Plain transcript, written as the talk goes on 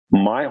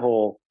My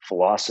whole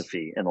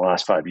philosophy in the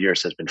last 5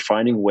 years has been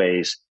finding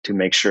ways to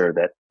make sure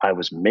that I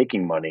was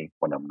making money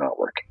when I'm not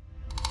working.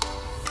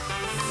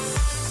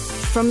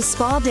 From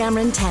Spa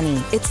Dameron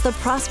Tenney, it's the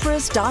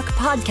Prosperous Doc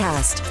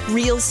Podcast.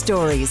 Real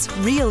stories,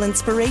 real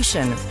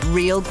inspiration,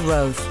 real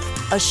growth.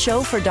 A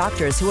show for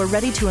doctors who are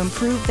ready to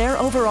improve their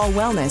overall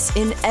wellness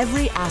in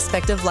every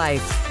aspect of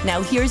life.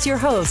 Now here's your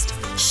host,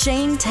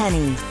 Shane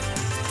Tenney.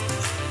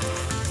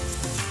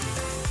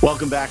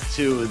 Welcome back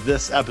to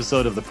this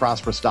episode of the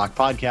Prosperous Doc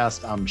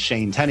Podcast. I'm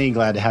Shane Tenney.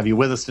 Glad to have you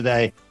with us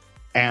today.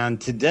 And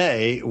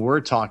today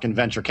we're talking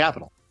venture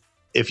capital.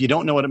 If you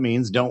don't know what it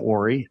means, don't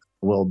worry.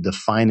 We'll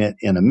define it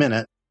in a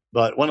minute.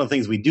 But one of the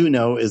things we do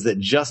know is that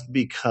just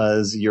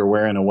because you're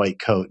wearing a white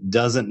coat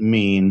doesn't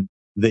mean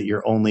that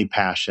your only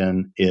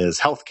passion is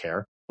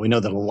healthcare. We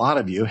know that a lot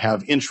of you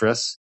have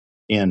interests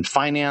in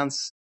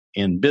finance,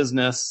 in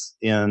business,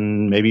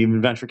 in maybe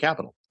even venture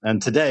capital.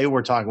 And today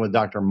we're talking with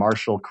Dr.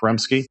 Marshall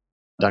Kuremsky.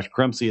 Dr.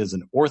 Kuremsky is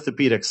an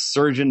orthopedic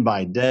surgeon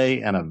by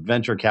day and a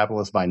venture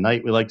capitalist by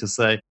night, we like to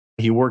say.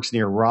 He works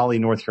near Raleigh,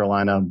 North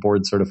Carolina,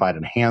 board certified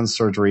in hand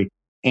surgery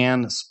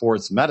and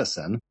sports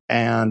medicine.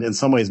 And in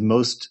some ways,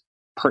 most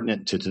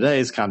pertinent to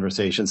today's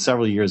conversation,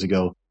 several years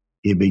ago,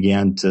 he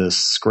began to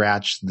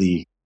scratch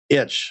the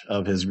itch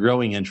of his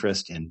growing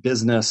interest in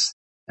business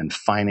and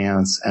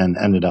finance and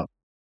ended up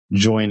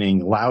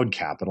joining Loud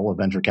Capital, a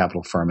venture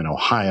capital firm in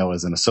Ohio,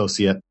 as an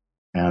associate.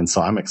 And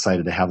so I'm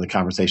excited to have the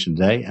conversation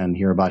today and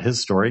hear about his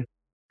story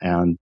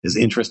and his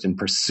interest in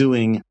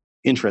pursuing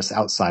interests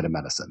outside of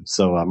medicine.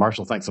 So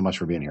Marshall, thanks so much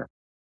for being here.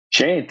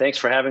 Shane, thanks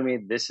for having me.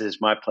 This is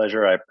my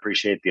pleasure. I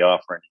appreciate the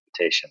offer and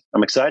invitation.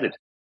 I'm excited.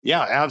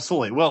 Yeah,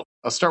 absolutely. Well,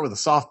 I'll start with a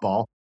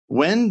softball.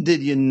 When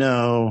did you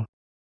know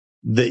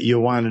that you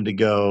wanted to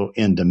go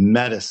into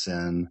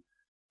medicine?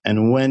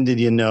 And when did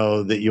you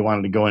know that you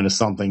wanted to go into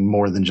something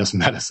more than just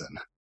medicine?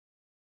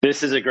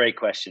 This is a great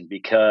question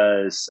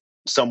because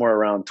somewhere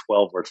around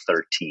 12 or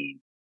 13,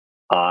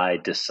 I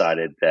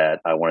decided that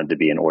I wanted to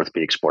be an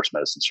orthopedic sports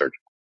medicine surgeon.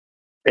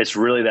 It's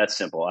really that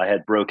simple. I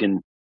had broken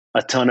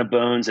a ton of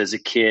bones as a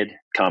kid,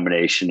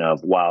 combination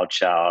of wild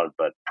child,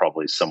 but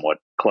probably somewhat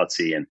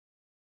klutzy, and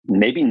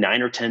maybe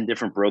 9 or 10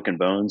 different broken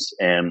bones.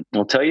 And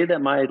I'll tell you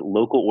that my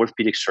local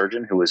orthopedic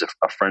surgeon, who was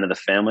a friend of the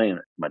family, and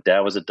my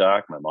dad was a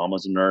doc, my mom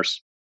was a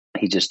nurse,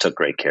 he just took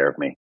great care of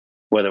me.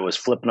 Whether it was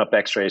flipping up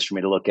x-rays for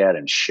me to look at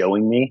and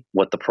showing me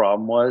what the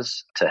problem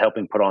was to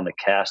helping put on the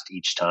cast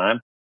each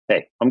time.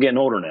 Hey, I'm getting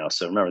older now.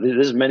 So remember,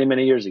 this is many,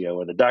 many years ago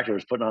where the doctor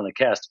was putting on the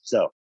cast.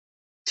 So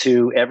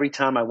to every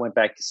time I went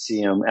back to see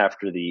him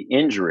after the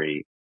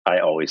injury, I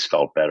always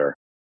felt better.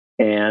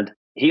 And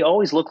he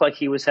always looked like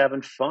he was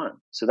having fun.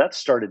 So that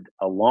started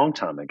a long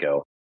time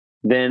ago.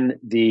 Then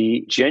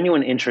the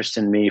genuine interest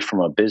in me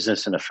from a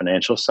business and a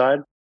financial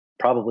side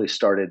probably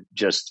started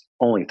just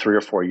only 3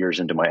 or 4 years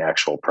into my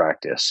actual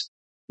practice,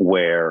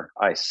 where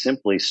I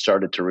simply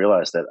started to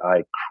realize that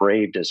I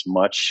craved as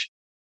much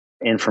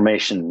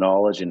information,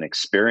 knowledge, and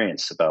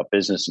experience about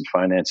business and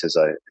finance as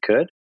I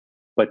could.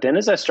 But then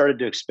as I started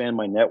to expand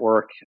my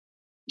network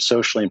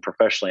socially and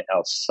professionally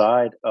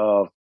outside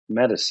of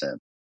medicine,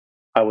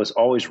 I was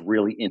always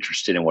really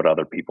interested in what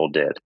other people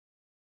did.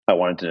 I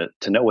wanted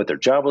to know what their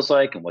job was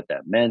like and what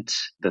that meant,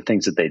 the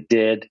things that they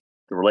did,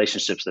 the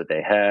relationships that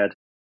they had.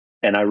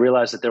 And I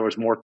realized that there was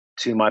more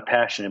to my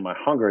passion and my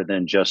hunger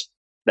than just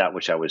that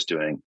which I was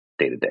doing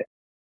day to day.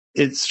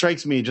 It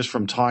strikes me just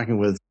from talking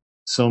with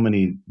so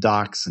many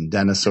docs and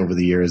dentists over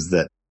the years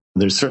that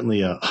there's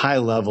certainly a high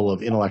level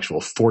of intellectual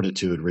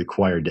fortitude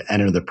required to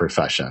enter the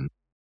profession.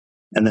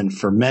 And then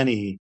for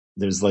many,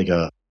 there's like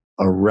a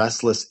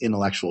restless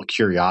intellectual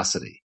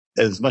curiosity.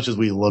 As much as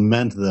we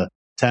lament the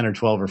 10 or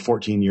 12 or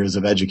 14 years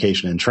of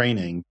education and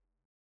training,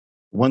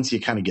 once you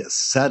kind of get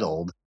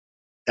settled,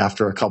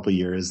 after a couple of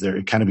years,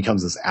 it kind of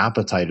becomes this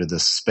appetite or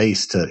this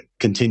space to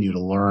continue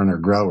to learn or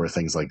grow or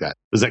things like that.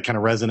 Does that kind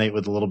of resonate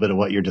with a little bit of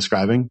what you're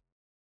describing?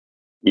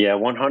 Yeah,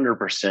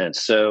 100%.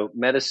 So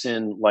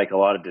medicine, like a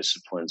lot of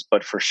disciplines,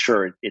 but for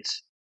sure,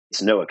 it's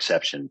no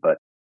exception, but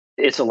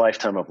it's a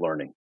lifetime of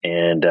learning.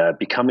 And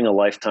becoming a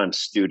lifetime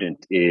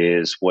student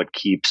is what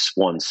keeps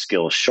one's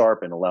skills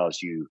sharp and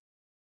allows you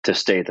to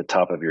stay at the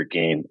top of your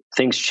game.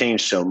 Things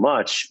change so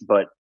much,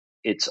 but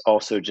it's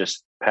also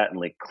just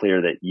patently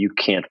clear that you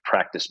can't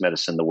practice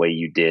medicine the way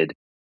you did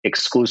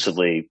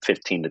exclusively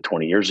 15 to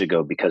 20 years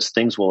ago because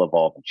things will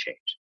evolve and change.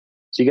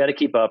 So you got to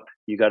keep up.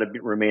 You got to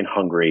remain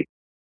hungry.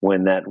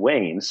 When that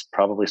wanes,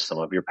 probably some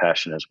of your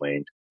passion has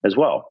waned as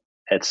well.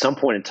 At some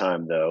point in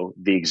time, though,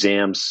 the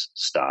exams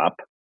stop.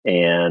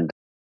 And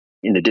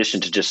in addition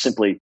to just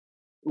simply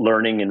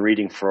learning and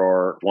reading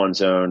for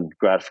one's own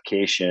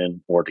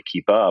gratification or to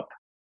keep up,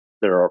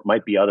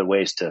 might be other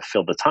ways to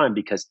fill the time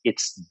because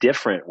it's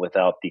different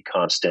without the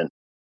constant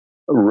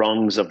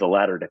rungs of the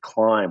ladder to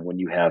climb when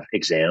you have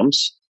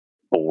exams,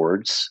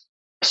 boards,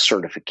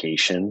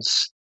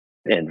 certifications,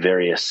 and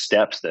various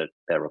steps that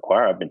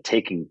require. I've been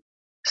taking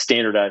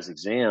standardized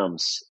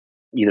exams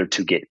either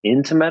to get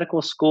into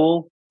medical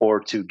school or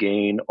to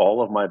gain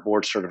all of my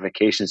board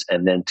certifications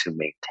and then to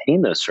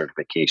maintain those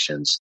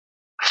certifications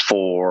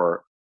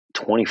for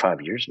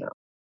 25 years now.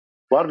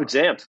 A lot of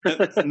exams.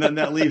 And then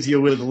that leaves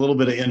you with a little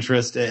bit of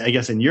interest. I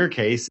guess in your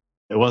case,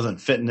 it wasn't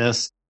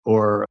fitness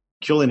or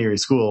culinary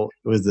school.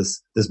 It was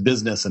this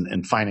business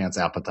and finance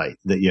appetite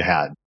that you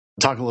had.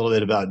 Talk a little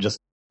bit about just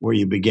where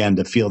you began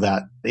to feel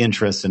that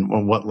interest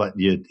and what led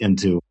you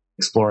into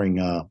exploring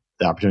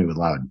the opportunity with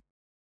Loud.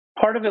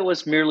 Part of it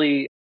was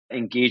merely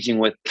engaging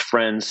with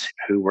friends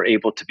who were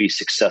able to be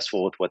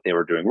successful with what they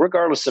were doing,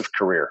 regardless of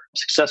career,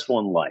 successful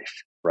in life,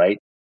 right?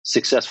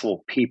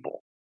 Successful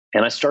people.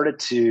 And I started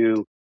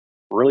to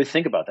really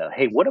think about that.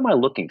 Hey, what am I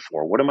looking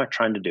for? What am I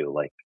trying to do?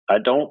 Like, I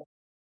don't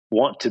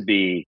want to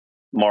be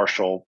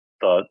Marshall,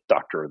 the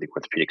doctor or the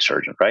orthopedic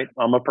surgeon, right?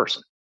 I'm a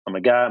person. I'm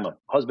a guy. I'm a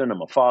husband.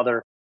 I'm a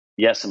father.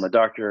 Yes, I'm a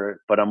doctor,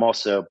 but I'm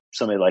also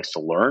somebody that likes to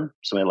learn,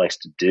 somebody that likes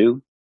to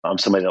do. I'm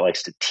somebody that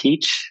likes to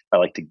teach. I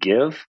like to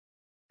give.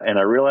 And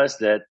I realized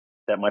that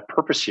my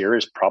purpose here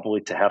is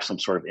probably to have some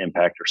sort of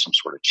impact or some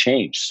sort of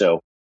change.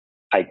 So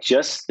I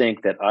just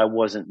think that I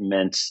wasn't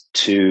meant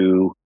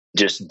to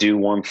just do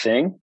one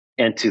thing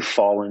and to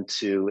fall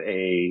into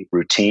a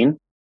routine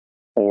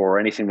or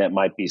anything that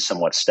might be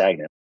somewhat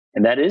stagnant.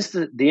 And that is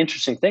the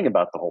interesting thing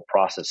about the whole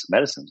process of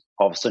medicine.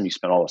 All of a sudden, you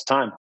spend all this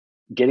time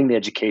getting the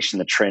education,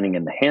 the training,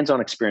 and the hands-on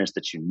experience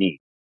that you need.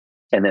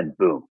 And then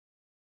boom,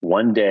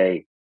 one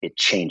day it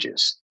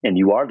changes and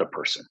you are the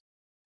person.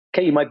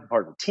 Okay, you might be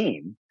part of a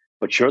team,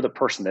 but you're the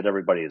person that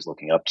everybody is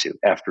looking up to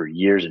after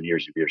years and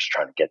years and years of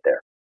trying to get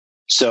there.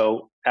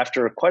 So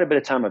after quite a bit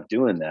of time of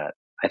doing that,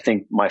 I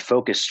think my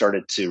focus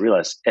started to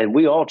realize, and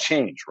we all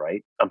change,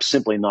 right? I'm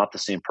simply not the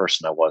same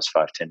person I was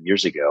 5, 10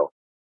 years ago.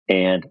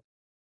 And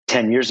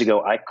 10 years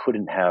ago, I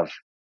couldn't have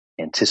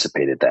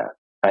anticipated that.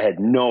 I had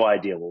no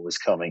idea what was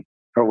coming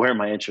or where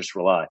my interests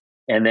would lie.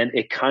 And then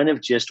it kind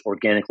of just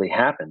organically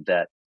happened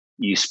that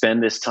you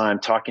spend this time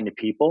talking to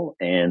people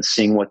and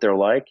seeing what they're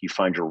like. You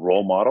find your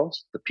role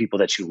models, the people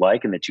that you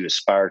like and that you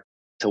aspire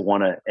to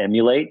want to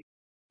emulate.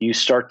 You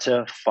start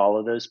to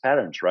follow those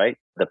patterns, right?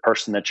 The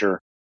person that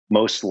you're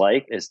most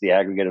like is the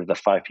aggregate of the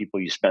 5 people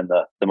you spend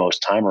the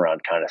most time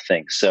around, kind of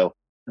thing. So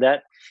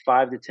that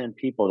 5 to 10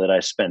 people that I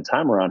spend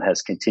time around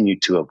has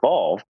continued to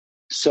evolve.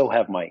 So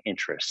have my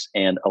interests.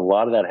 And a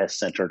lot of that has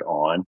centered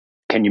on,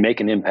 can you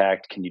make an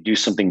impact? Can you do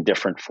something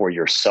different for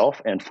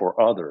yourself and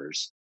for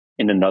others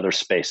in another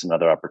space,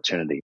 another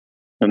opportunity?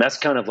 And that's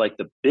kind of like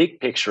the big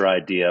picture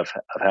idea of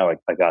how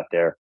I got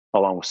there,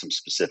 along with some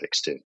specifics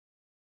too.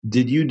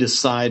 Did you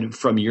decide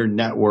from your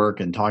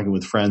network and talking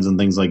with friends and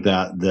things like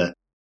that, that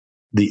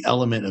the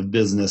element of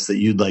business that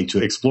you'd like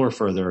to explore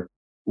further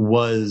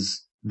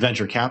was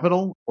venture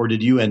capital? Or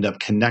did you end up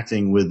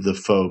connecting with the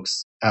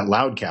folks at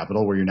Loud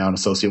Capital, where you're now an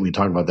associate? We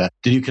talked about that.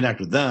 Did you connect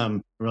with them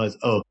and realize,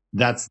 oh,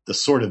 that's the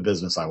sort of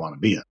business I want to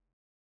be in?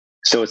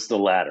 So it's the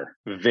latter.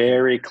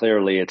 Very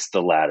clearly, it's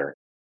the latter.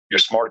 You're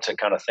smart to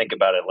kind of think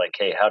about it like,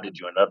 hey, how did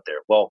you end up there?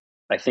 Well,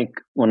 I think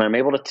when I'm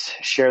able to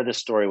share this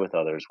story with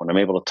others, when I'm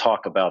able to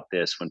talk about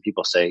this, when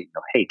people say,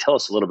 hey, tell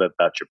us a little bit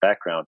about your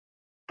background,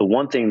 the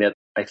one thing that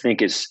I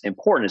think is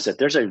important is that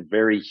there's a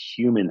very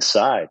human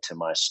side to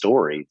my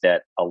story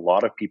that a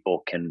lot of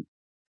people can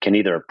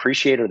either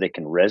appreciate or they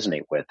can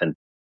resonate with. And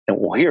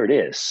well, here it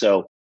is.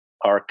 So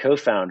our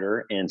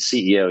co-founder and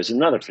CEO is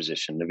another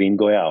physician, Naveen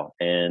Goyal,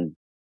 and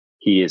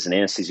he is an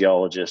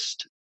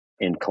anesthesiologist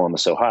in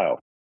Columbus, Ohio.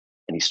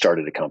 And he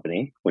started a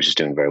company, which is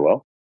doing very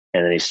well.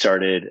 And then he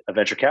started a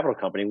venture capital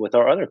company with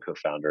our other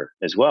co-founder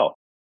as well.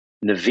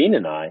 Naveen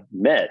and I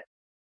met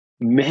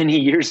many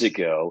years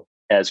ago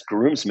as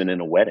groomsmen in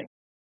a wedding.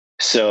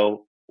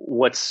 So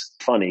what's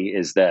funny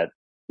is that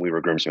we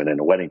were groomsmen in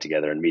a wedding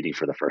together and meeting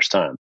for the first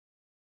time.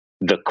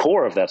 The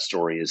core of that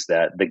story is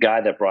that the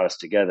guy that brought us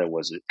together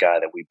was a guy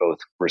that we both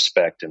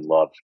respect and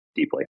love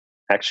deeply.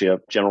 Actually, a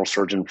general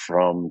surgeon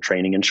from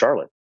training in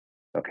Charlotte.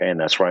 Okay, and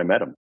that's where I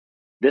met him.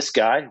 This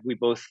guy, we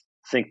both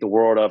think the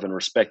world of and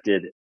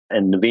respected,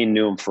 and Naveen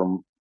knew him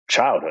from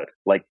childhood,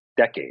 like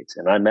decades.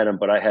 And I met him,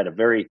 but I had a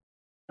very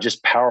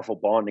just powerful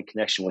bonding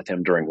connection with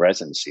him during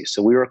residency.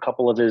 So we were a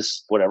couple of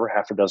his, whatever,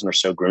 half a dozen or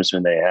so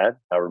groomsmen they had,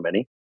 however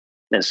many.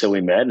 And so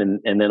we met and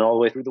then all the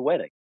way through the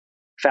wedding.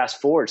 Fast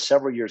forward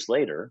several years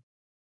later,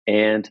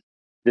 and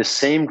this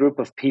same group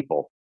of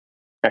people,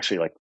 actually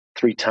like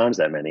 3 times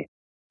that many,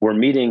 were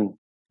meeting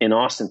in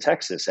Austin,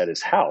 Texas at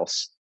his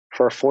house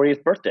for a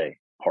 40th birthday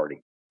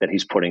party that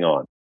he's putting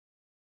on.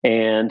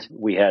 And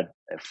we had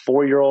a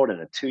 4-year-old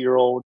and a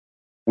 2-year-old.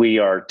 We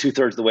are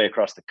 2/3 of the way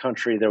across the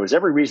country. There was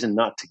every reason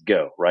not to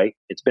go, right?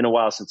 It's been a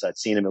while since I'd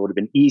seen him. It would have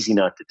been easy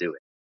not to do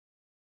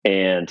it.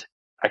 And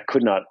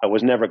I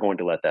was never going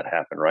to let that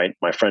happen, right?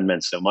 My friend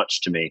meant so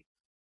much to me.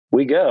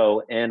 We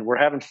go and we're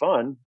having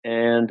fun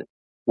and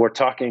we're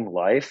talking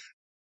life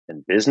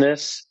and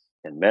business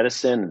and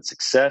medicine and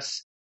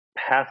success,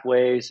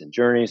 pathways and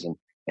journeys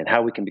and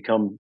how we can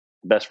become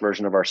the best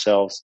version of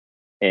ourselves.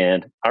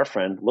 And our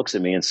friend looks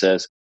at me and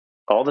says,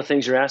 all the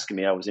things you're asking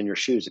me, I was in your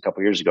shoes a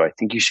couple of years ago. I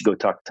think you should go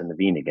talk to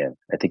Naveen again.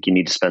 I think you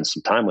need to spend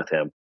some time with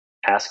him.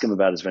 Ask him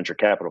about his venture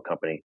capital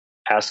company.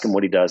 Ask him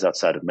what he does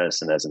outside of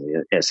medicine as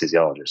an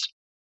anesthesiologist.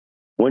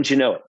 Wouldn't you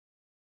know it?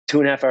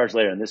 2.5 hours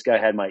later, and this guy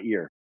had my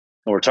ear.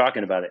 and we're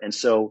talking about it. And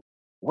so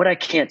what I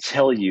can't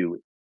tell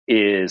you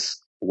is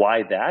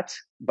why that,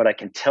 but I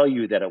can tell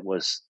you that it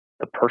was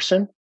the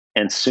person.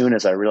 And soon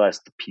as I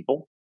realized the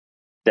people,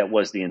 that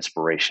was the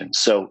inspiration.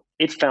 So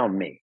it found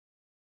me,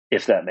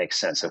 if that makes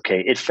sense.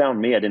 Okay. It found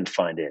me. I didn't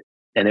find it.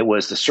 And it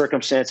was the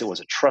circumstance. It was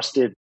a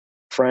trusted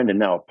friend and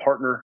now a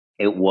partner.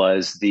 It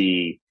was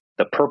the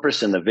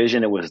purpose and the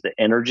vision. It was the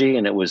energy,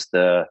 and it was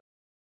the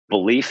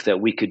belief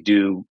that we could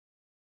do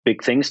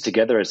big things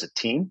together as a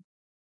team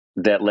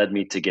that led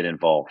me to get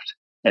involved.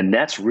 And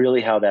that's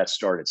really how that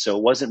started. So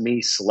it wasn't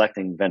me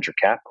selecting venture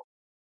capital.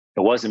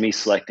 It wasn't me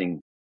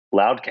selecting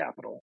Loud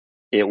Capital.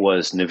 It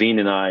was Naveen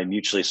and I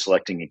mutually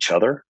selecting each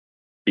other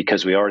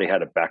because we already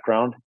had a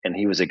background and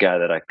he was a guy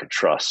that I could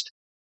trust.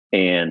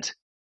 And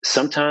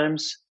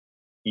sometimes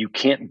you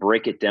can't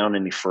break it down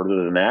any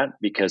further than that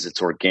because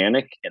it's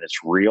organic and it's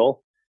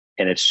real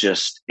and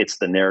it's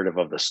the narrative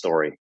of the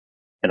story.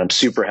 And I'm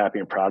super happy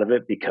and proud of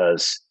it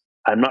because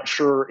I'm not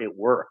sure it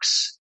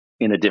works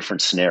in a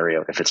different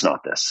scenario if it's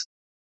not this.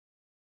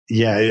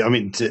 Yeah, I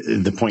mean, to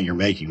the point you're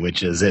making,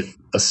 which is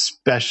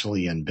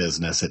especially in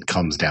business, it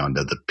comes down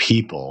to the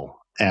people.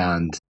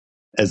 And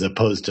as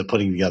opposed to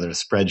putting together a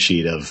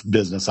spreadsheet of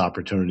business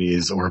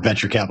opportunities or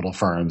venture capital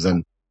firms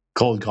and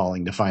cold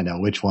calling to find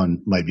out which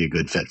one might be a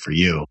good fit for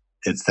you,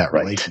 it's that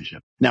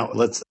relationship. Now,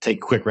 let's take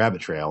a quick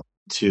rabbit trail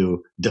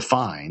to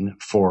define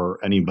for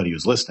anybody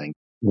who's listening,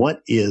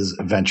 what is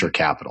venture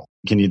capital?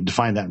 Can you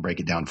define that and break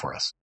it down for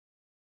us?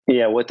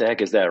 Yeah, what the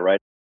heck is that, right?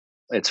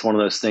 It's one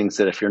of those things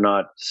that if you're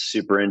not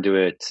super into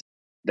it,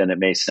 then it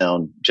may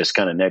sound just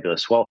kind of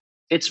nebulous. Well,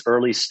 it's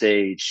early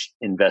stage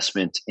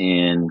investment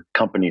in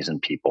companies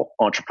and people,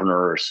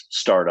 entrepreneurs,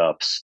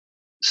 startups.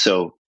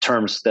 So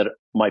terms that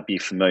might be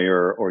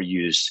familiar or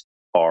used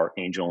are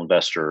angel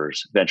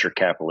investors, venture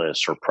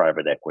capitalists, or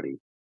private equity.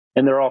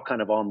 And they're all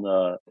kind of on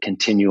the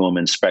continuum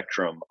and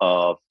spectrum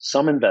of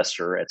some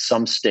investor at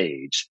some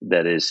stage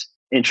that is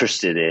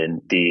interested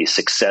in the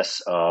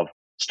success of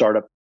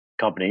startup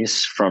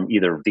companies from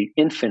either the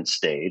infant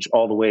stage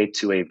all the way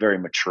to a very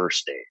mature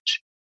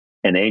stage.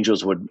 And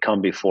angels would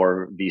come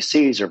before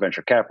VCs, or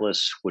venture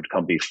capitalists would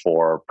come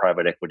before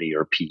private equity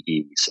or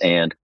PEs.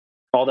 And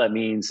all that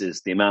means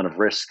is the amount of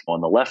risk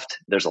on the left.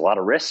 There's a lot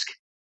of risk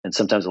and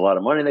sometimes a lot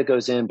of money that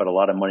goes in, but a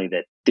lot of money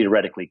that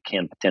theoretically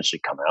can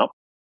potentially come out.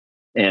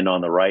 And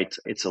on the right,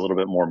 it's a little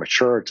bit more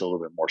mature, it's a little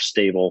bit more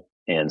stable.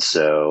 And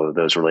so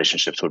those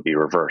relationships would be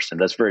reversed.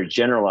 And that's a very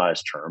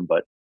generalized term,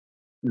 but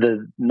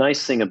the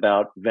nice thing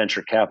about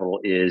venture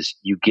capital is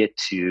you get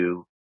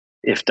to,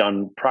 if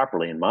done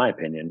properly, in my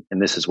opinion,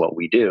 and this is what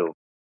we do,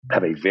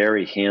 have a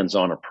very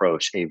hands-on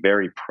approach, a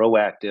very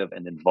proactive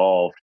and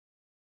involved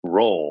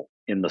role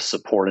in the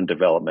support and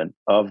development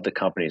of the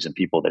companies and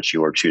people that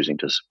you are choosing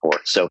to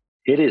support. So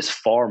it is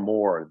far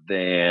more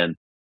than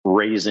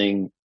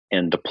raising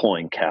and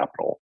deploying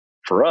capital.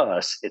 For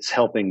us, it's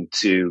helping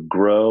to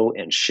grow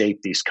and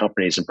shape these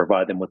companies and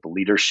provide them with the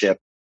leadership,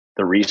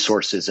 the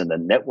resources, and the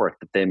network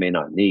that they may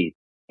not need.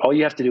 All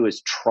you have to do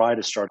is try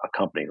to start a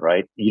company,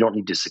 right? You don't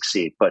need to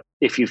succeed. But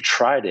if you've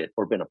tried it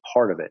or been a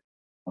part of it,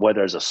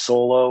 whether as a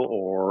solo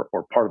or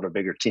part of a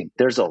bigger team,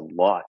 there's a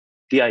lot.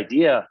 The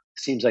idea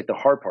seems like the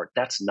hard part.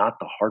 That's not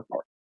the hard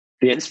part.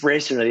 The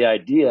inspiration of the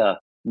idea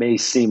may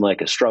seem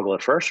like a struggle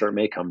at first, or it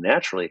may come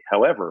naturally.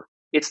 However,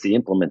 it's the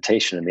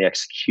implementation and the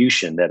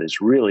execution that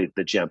is really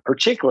the gem,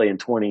 particularly in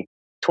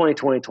 2020,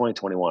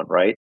 2021,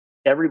 right?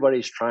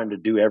 Everybody's trying to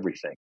do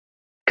everything.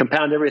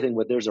 Compound everything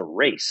with there's a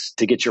race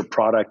to get your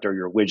product or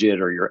your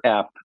widget or your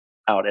app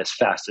out as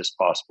fast as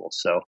possible.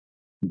 So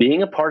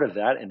being a part of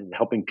that and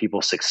helping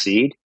people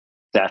succeed,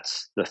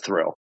 that's the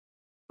thrill.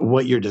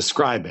 What you're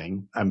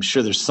describing, I'm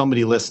sure there's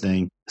somebody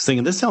listening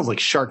thinking, this sounds like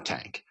Shark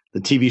Tank, the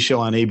TV show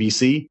on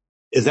ABC.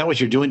 Is that what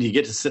you're doing? Do you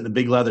get to sit in a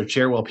big leather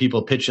chair while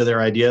people pitch you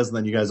their ideas and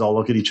then you guys all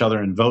look at each other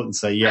and vote and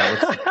say,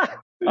 yeah.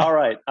 All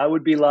right. I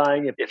would be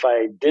lying if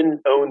I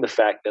didn't own the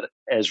fact that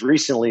as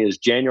recently as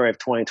January of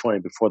 2020,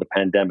 before the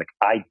pandemic,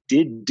 I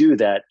did do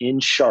that in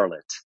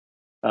Charlotte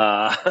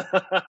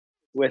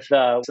with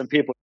some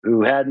people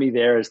who had me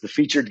there as the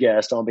featured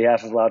guest on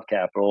behalf of Loud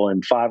Capital,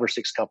 and 5 or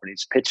 6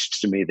 companies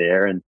pitched to me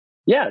there. And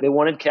yeah, they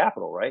wanted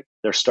capital, right?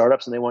 They're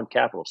startups and they want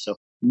capital. So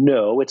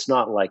no, it's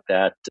not like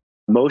that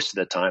most of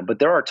the time, but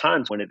there are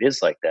times when it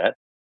is like that.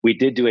 We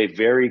did do a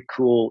very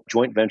cool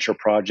joint venture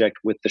project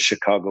with the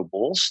Chicago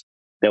Bulls.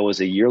 That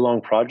was a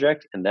year-long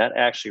project, and that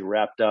actually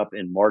wrapped up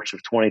in March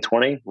of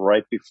 2020,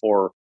 right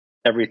before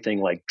everything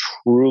like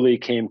truly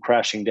came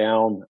crashing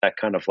down, that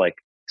kind of like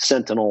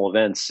sentinel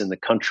events in the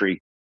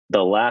country.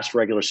 The last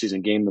regular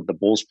season game that the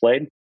Bulls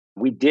played,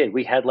 we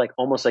had like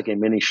almost like a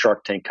mini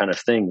Shark Tank kind of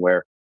thing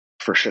where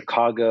for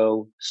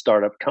Chicago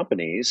startup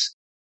companies,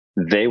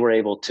 they were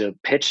able to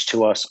pitch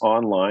to us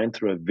online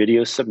through a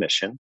video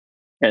submission.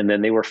 And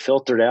then they were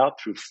filtered out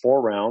through 4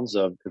 rounds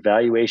of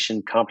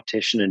evaluation,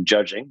 competition, and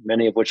judging,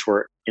 many of which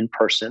were in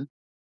person,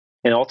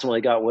 and ultimately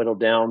got whittled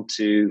down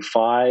to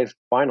 5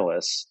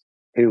 finalists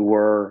who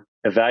were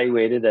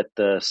evaluated at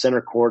the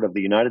center court of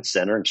the United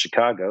Center in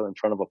Chicago in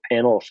front of a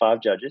panel of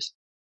 5 judges.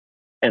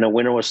 And a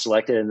winner was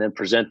selected and then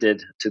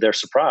presented to their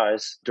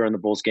surprise during the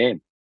Bulls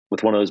game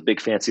with one of those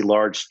big, fancy,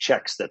 large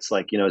checks that's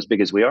like, as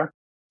big as we are.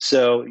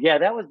 So yeah,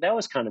 that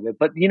was kind of it.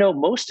 But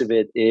most of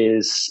it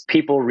is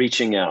people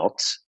reaching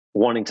out,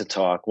 wanting to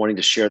talk, wanting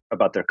to share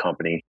about their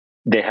company.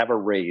 They have a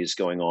raise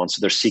going on,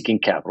 so they're seeking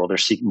capital, they're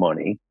seeking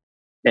money.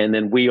 And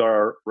then we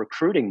are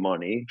recruiting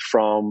money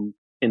from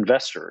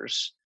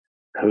investors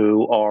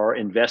who are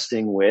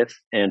investing with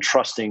and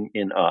trusting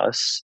in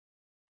us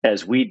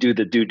as we do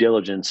the due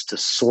diligence to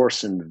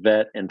source and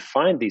vet and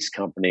find these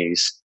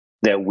companies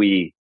that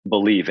we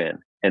believe in.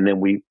 And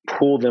then we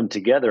pool them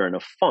together in a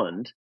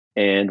fund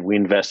and we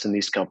invest in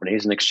these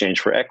companies in exchange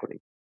for equity.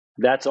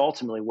 That's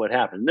ultimately what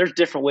happened. There's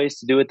different ways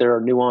to do it. There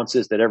are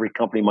nuances that every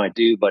company might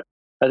do, but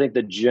I think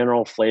the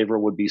general flavor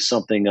would be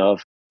something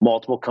of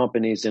multiple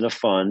companies in a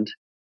fund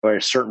where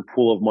a certain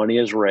pool of money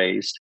is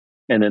raised.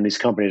 And then these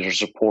companies are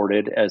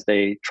supported as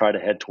they try to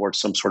head towards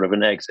some sort of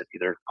an exit,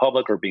 either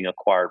public or being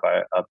acquired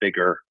by a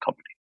bigger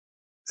company.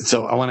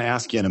 So I want to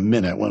ask you in a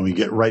minute when we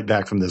get right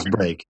back from this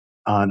break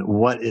on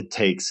what it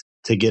takes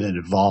to get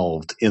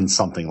involved in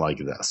something like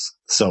this.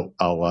 So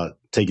I'll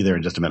take you there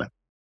in just a minute.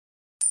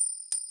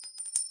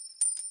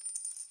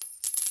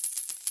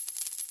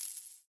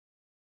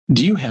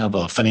 Do you have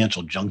a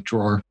financial junk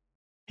drawer?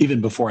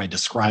 Even before I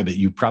describe it,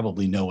 you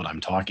probably know what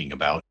I'm talking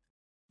about.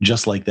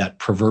 Just like that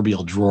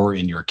proverbial drawer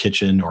in your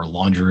kitchen or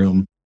laundry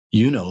room,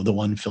 the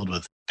one filled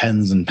with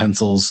pens and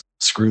pencils,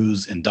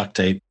 screws and duct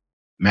tape,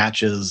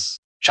 matches,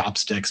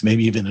 chopsticks,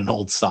 maybe even an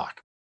old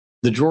sock.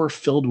 The drawer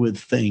filled with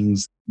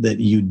things that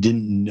you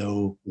didn't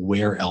know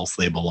where else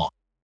they belong.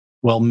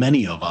 Well,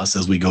 many of us,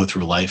 as we go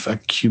through life,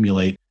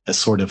 accumulate a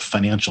sort of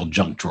financial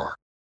junk drawer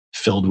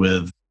filled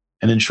with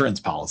an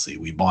insurance policy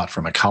we bought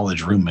from a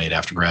college roommate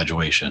after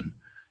graduation,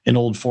 an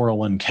old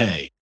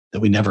 401k that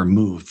we never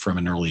moved from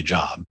an early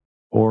job,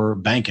 or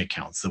bank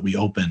accounts that we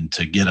opened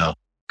to get a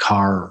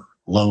car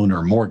loan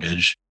or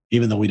mortgage,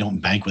 even though we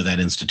don't bank with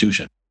that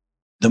institution.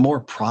 The more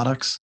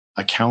products,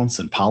 accounts,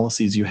 and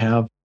policies you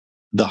have,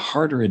 the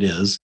harder it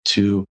is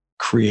to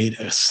create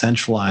a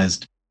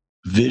centralized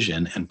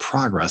vision and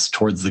progress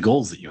towards the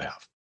goals that you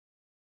have.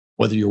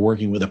 Whether you're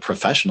working with a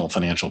professional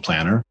financial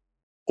planner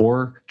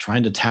or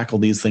trying to tackle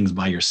these things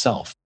by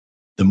yourself,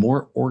 the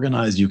more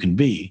organized you can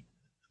be,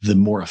 the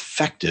more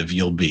effective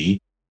you'll be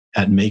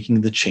at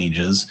making the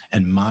changes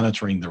and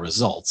monitoring the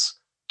results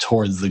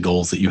towards the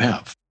goals that you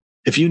have.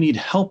 If you need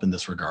help in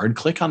this regard,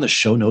 click on the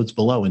show notes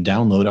below and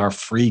download our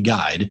free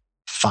guide,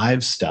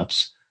 5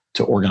 Steps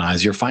to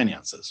Organize Your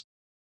Finances.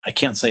 I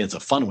can't say it's a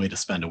fun way to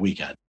spend a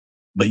weekend,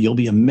 but you'll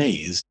be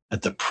amazed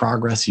at the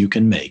progress you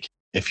can make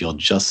if you'll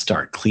just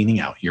start cleaning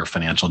out your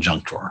financial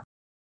junk drawer.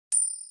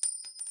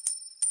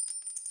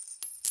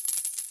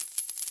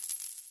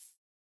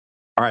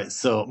 All right.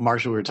 So,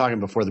 Marshall, we were talking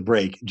before the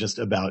break just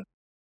about,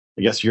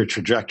 I guess, your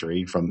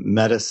trajectory from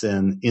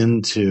medicine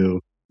into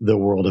the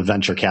world of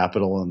venture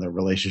capital and the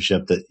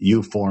relationship that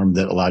you formed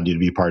that allowed you to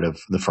be part of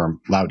the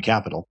firm Loud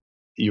Capital.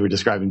 You were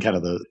describing kind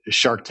of the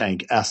Shark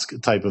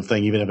Tank-esque type of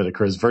thing, even if it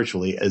occurs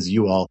virtually, as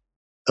you all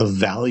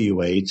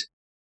evaluate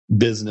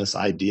business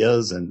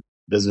ideas and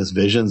business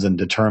visions and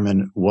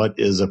determine what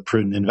is a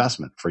prudent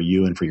investment for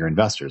you and for your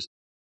investors.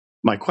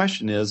 My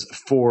question is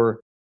for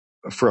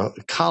a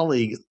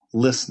colleague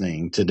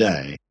listening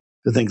today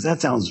who thinks that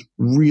sounds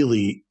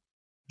really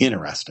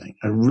interesting,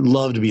 I'd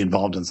love to be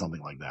involved in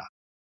something like that.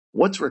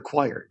 What's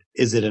required?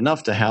 Is it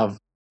enough to have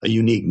a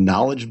unique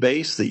knowledge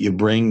base that you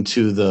bring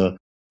to the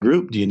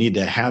group? Do you need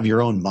to have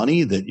your own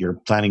money that you're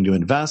planning to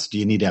invest? Do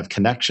you need to have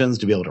connections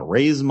to be able to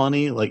raise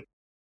money? Like,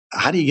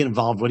 how do you get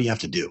involved? What do you have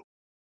to do?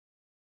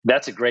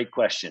 That's a great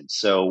question.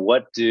 So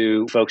what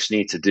do folks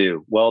need to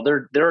do? Well,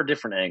 there are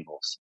different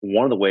angles.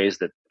 One of the ways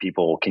that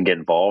people can get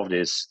involved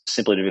is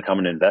simply to become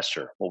an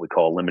investor, what we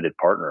call a limited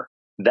partner.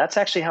 That's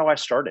actually how I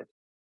started.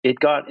 It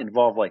got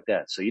involved like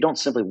that. So you don't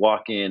simply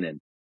walk in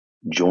and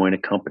join a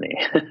company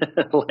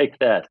like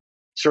that.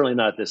 Certainly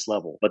not at this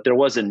level, but there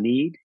was a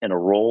need and a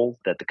role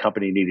that the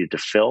company needed to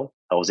fill.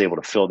 I was able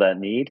to fill that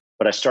need,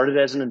 but I started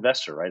as an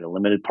investor, right? A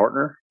limited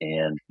partner,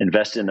 and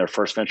invested in their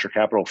first venture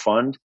capital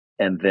fund.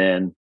 And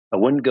then I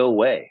wouldn't go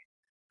away.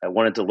 I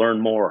wanted to learn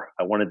more.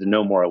 I wanted to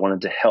know more. I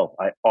wanted to help.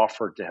 I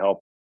offered to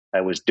help.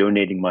 I was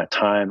donating my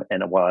time.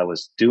 And what I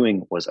was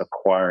doing was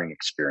acquiring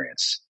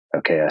experience.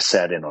 Okay. I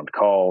sat in on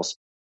calls.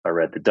 I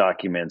read the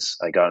documents.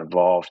 I got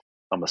involved.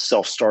 I'm a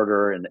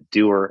self-starter and a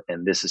doer,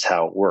 and this is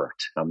how it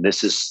worked.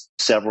 This is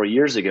several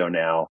years ago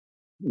now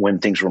when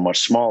things were much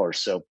smaller.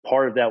 So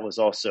part of that was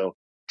also,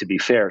 to be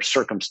fair,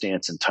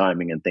 circumstance and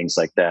timing and things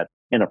like that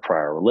in a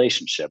prior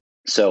relationship.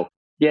 So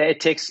yeah,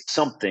 it takes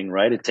something,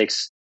 right? It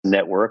takes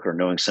network or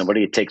knowing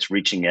somebody. It takes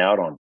reaching out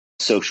on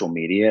social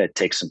media. It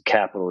takes some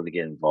capital to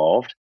get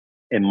involved.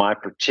 In my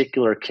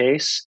particular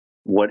case,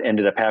 what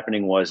ended up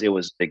happening was it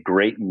was a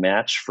great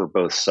match for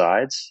both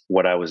sides.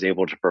 What I was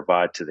able to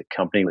provide to the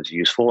company was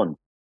useful, and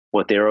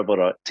what they were able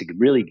to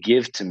really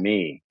give to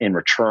me in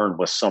return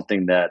was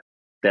something that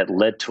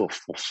led to a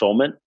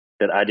fulfillment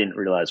that I didn't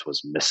realize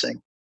was missing.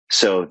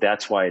 So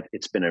that's why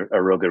it's been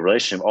a real good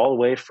relationship, all the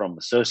way from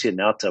associate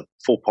now to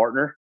full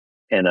partner,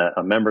 and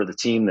a member of the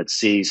team that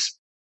sees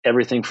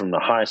everything from the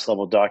highest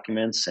level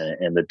documents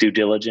and the due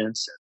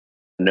diligence,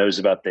 knows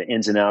about the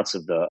ins and outs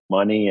of the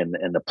money and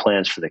the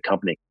plans for the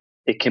company.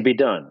 It can be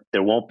done.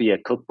 There won't be a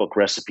cookbook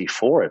recipe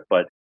for it,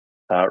 but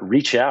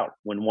reach out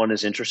when one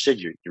is interested.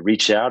 You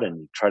reach out and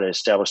you try to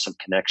establish some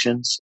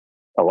connections.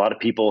 A lot of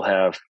people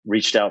have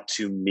reached out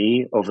to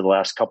me over the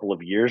last couple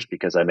of years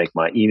because I make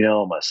my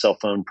email, my cell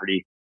phone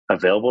pretty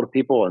available to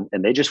people,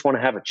 and they just want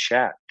to have a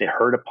chat. They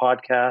heard a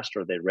podcast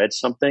or they read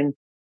something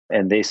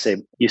and they say,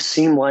 "You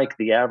seem like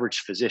the average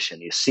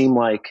physician. You seem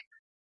like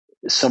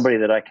somebody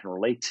that I can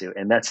relate to."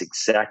 And that's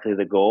exactly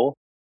the goal.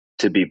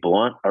 To be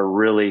blunt, I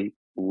really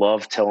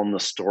love telling the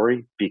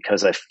story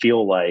because I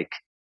feel like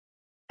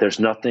there's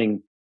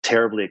nothing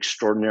terribly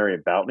extraordinary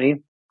about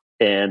me.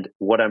 And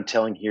what I'm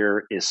telling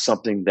here is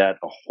something that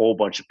a whole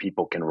bunch of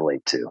people can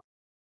relate to.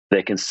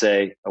 They can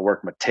say, "I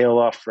worked my tail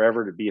off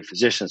forever to be a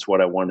physician. It's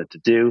what I wanted to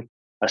do.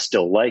 I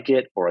still like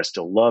it, or I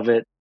still love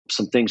it.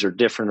 Some things are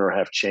different or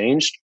have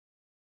changed.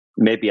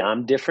 Maybe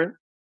I'm different,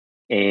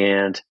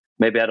 and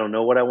maybe I don't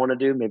know what I want to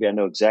do. Maybe I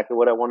know exactly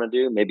what I want to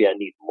do. Maybe I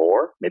need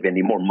more. Maybe I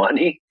need more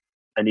money.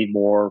 I need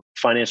more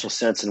financial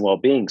sense and well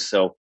being.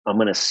 So I'm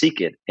going to seek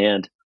it."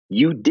 And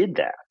you did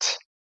that.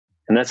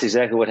 And that's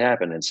exactly what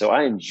happened. And so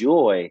I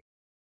enjoy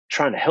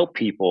trying to help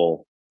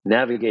people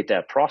navigate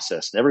that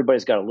process. And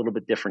everybody's got a little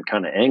bit different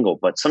kind of angle,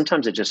 but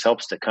sometimes it just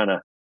helps to kind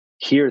of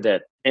hear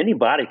that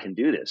anybody can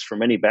do this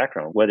from any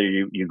background, whether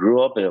you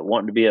grew up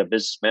wanting to be a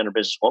businessman or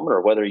businesswoman,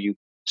 or whether you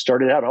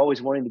started out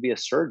always wanting to be a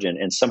surgeon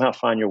and somehow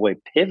find your way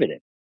pivoting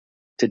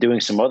to doing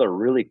some other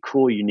really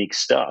cool, unique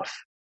stuff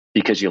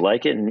because you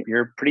like it and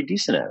you're pretty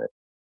decent at it.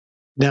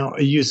 Now,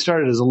 you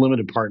started as a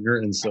limited partner,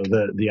 and so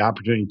the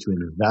opportunity to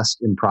invest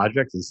in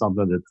projects is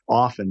something that's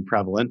often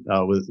prevalent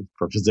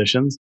for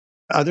physicians.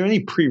 Are there any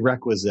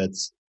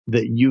prerequisites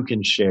that you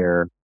can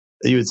share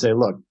that you would say,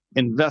 look,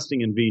 investing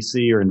in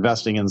VC or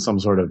investing in some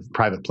sort of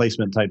private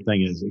placement type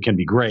thing it can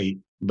be great,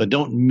 but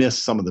don't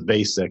miss some of the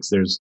basics.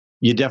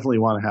 You definitely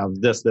want to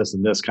have this,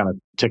 and this kind of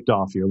ticked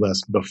off your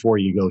list before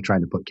you go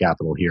trying to put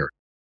capital here.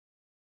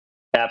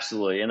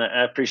 Absolutely. And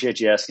I appreciate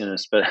you asking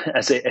this, but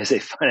as a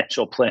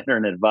financial planner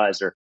and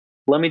advisor,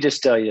 let me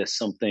just tell you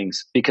some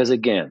things, because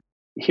again,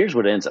 here's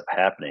what ends up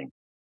happening.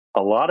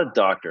 A lot of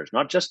doctors,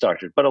 not just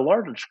doctors, but a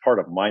large part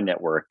of my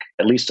network,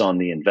 at least on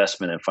the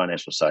investment and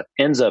financial side,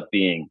 ends up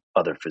being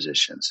other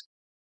physicians.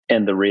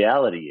 And the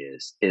reality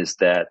is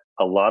that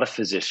a lot of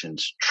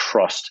physicians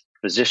trust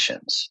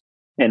physicians.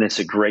 And it's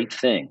a great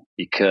thing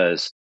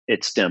because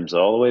it stems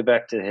all the way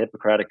back to the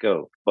Hippocratic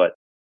Oath. But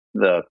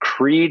the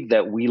creed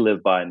that we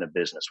live by in the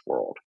business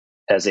world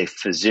as a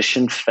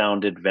physician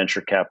founded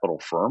venture capital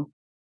firm,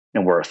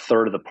 and where a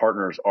third of the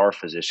partners are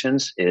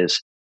physicians,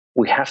 is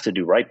we have to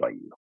do right by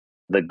you.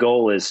 The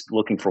goal is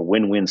looking for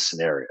win-win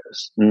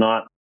scenarios,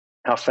 not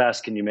how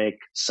fast can you make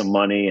some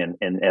money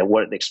and at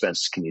what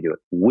expense can you do it.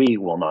 We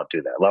will not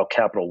do that. Allow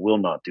Capital will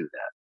not do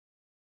that.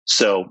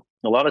 So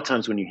a lot of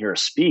times when you hear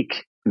us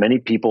speak, many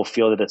people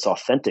feel that it's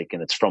authentic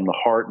and it's from the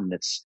heart and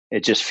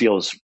it just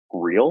feels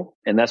real.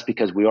 And that's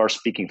because we are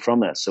speaking from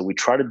that. So we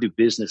try to do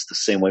business the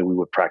same way we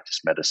would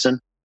practice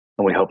medicine.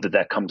 And we hope that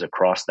that comes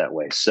across that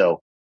way.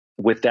 So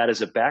with that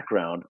as a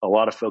background, a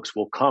lot of folks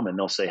will come and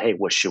they'll say, "Hey,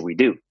 what should we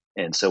do?"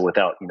 And so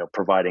without,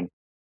 providing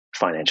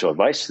financial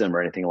advice to them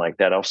or anything like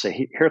that, I'll say,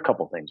 here are a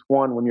couple of things.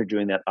 One, when you're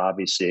doing that,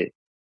 obviously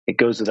it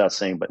goes without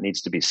saying, but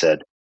needs to be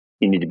said,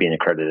 you need to be an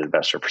accredited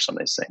investor for some of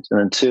these things. And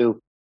then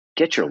two,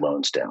 get your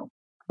loans down,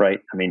 right?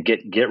 I mean,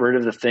 get rid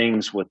of the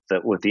things with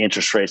the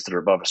interest rates that are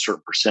above a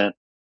certain percent.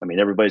 I mean,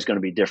 everybody's going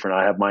to be different.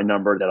 I have my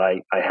number that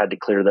I had to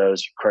clear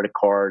those, credit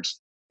cards,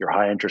 your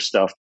high interest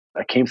stuff.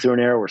 I came through an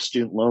era where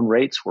student loan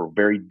rates were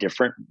very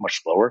different,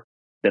 much lower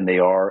than they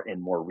are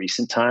in more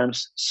recent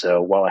times.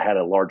 So while I had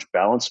a large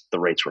balance, the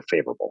rates were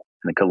favorable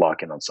and I could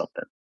lock in on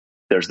something.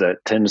 There's the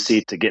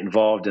tendency to get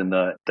involved in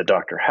the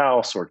doctor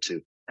house or to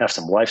have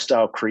some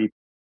lifestyle creep,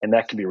 and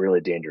that can be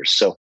really dangerous.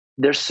 So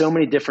there's so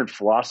many different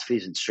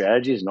philosophies and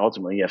strategies, and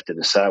ultimately you have to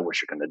decide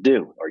what you're going to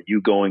do. Are you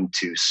going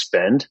to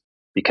spend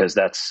because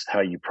that's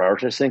how you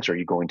prioritize things, or are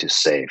you going to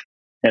save?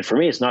 And for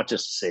me, it's not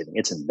just saving,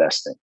 it's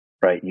investing,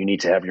 right? You need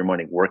to have your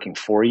money working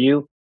for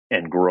you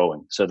and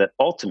growing so that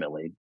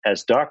ultimately,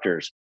 as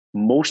doctors,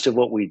 most of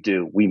what we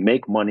do, we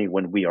make money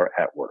when we are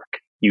at work.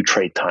 You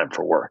trade time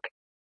for work.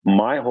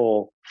 My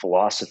whole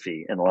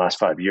philosophy in the last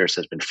 5 years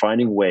has been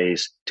finding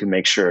ways to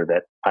make sure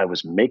that I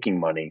was making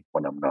money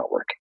when I'm not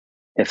working,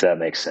 if that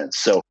makes sense.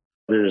 So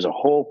there's a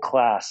whole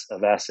class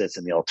of assets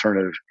in the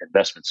alternative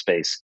investment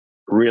space: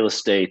 real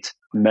estate,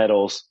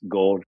 metals,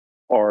 gold,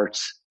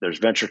 arts. There's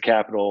venture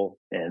capital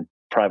and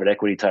private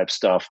equity type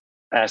stuff,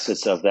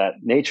 assets of that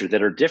nature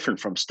that are different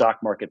from stock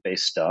market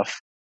based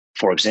stuff,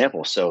 for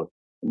example. So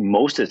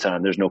most of the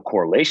time, there's no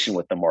correlation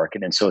with the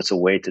market. And so it's a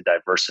way to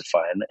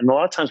diversify. And a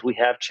lot of times we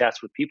have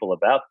chats with people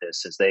about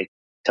this as they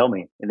tell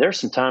me, and there's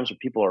some times where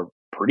people are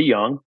pretty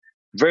young,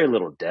 very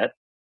little debt,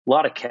 a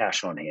lot of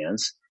cash on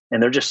hands.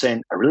 And they're just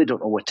saying, "I really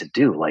don't know what to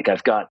do. Like,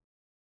 I've got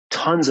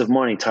tons of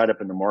money tied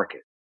up in the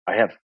market. I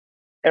have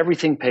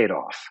everything paid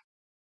off.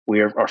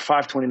 Our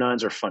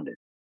 529s are funded.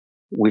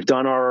 We've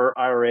done our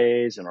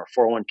IRAs and our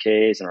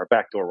 401ks and our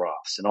backdoor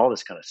Roths and all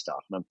this kind of stuff.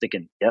 And I'm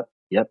thinking, yep.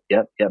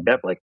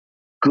 Like,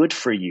 good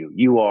for you.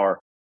 You are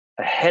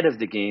ahead of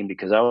the game,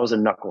 because I was a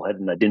knucklehead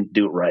and I didn't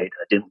do it right.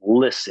 I didn't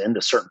listen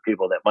to certain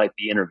people that might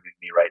be interviewing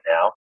me right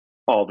now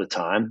all the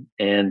time.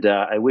 And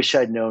I wish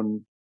I'd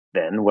known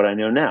then what I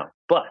know now.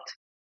 But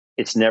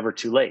it's never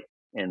too late.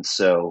 And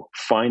so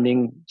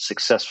finding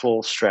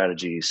successful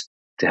strategies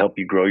to help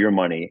you grow your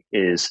money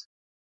is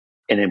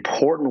an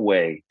important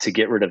way to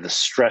get rid of the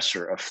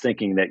stressor of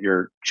thinking that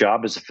your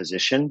job as a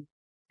physician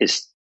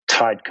is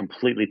tied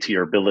completely to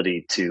your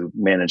ability to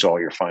manage all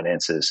your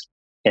finances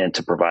and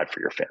to provide for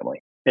your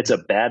family. It's a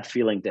bad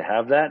feeling to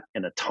have that,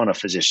 and a ton of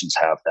physicians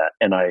have that.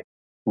 And I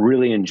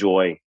really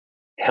enjoy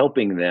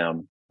helping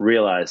them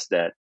realize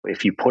that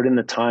if you put in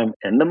the time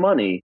and the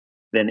money,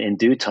 then in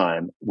due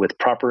time, with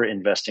proper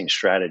investing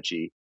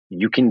strategy,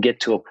 you can get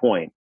to a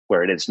point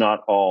where it is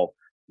not all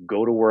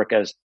go to work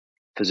as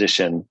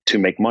physician to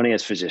make money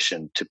as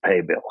physician to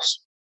pay bills.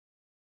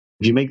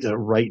 If you make the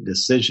right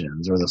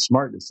decisions or the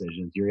smart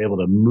decisions, you're able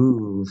to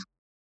move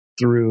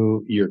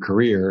through your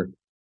career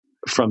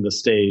from the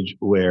stage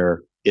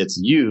where it's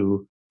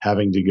you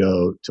having to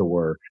go to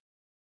work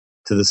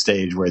to the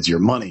stage where it's your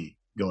money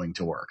going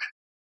to work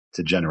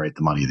to generate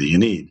the money that you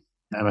need.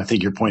 And I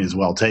think your point is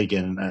well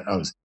taken. I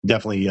was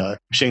definitely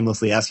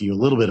shamelessly asking you a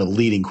little bit of a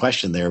leading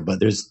question there, but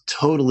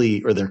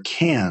there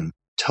can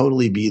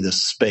totally be the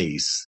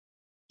space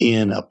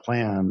in a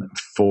plan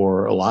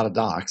for a lot of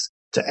docs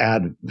to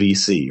add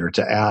VC or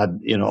to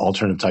add,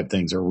 alternative type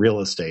things or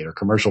real estate or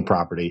commercial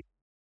property.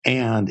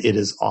 And it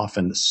is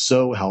often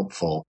so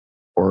helpful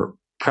or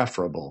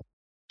preferable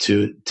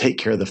to take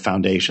care of the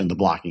foundation, the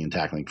blocking and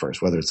tackling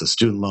first, whether it's the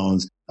student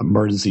loans,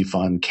 emergency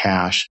fund,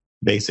 cash,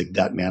 basic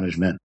debt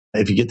management.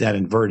 If you get that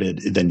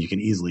inverted, then you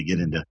can easily get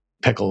into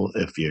pickle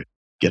if you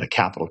get a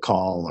capital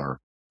call or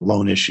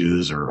loan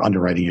issues or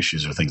underwriting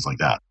issues or things like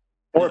that.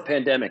 Or a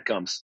pandemic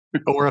comes.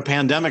 Or a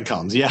pandemic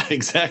comes. Yeah,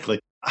 exactly.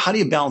 How do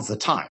you balance the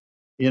time?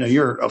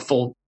 You're a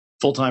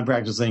full-time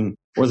practicing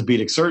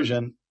orthopedic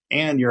surgeon,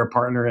 and you're a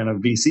partner in a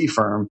VC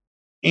firm,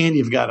 and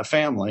you've got a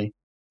family.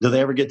 Do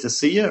they ever get to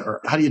see you,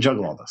 or how do you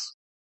juggle all this?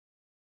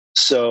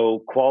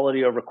 So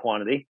quality over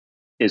quantity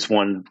is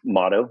one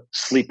motto.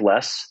 Sleep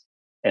less.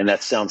 And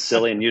that sounds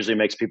silly and usually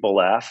makes people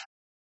laugh.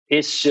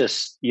 It's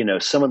just,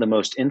 some of the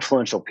most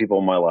influential people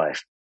in my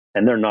life,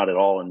 and they're not at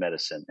all in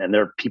medicine, and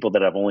they're people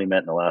that I've only met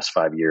in the last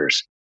 5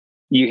 years.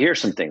 You hear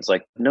some things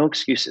like no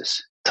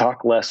excuses,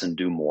 talk less and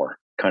do more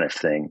kind of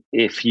thing.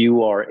 If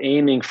you are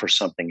aiming for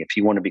something, if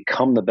you want to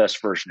become the best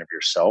version of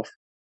yourself,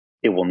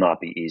 it will not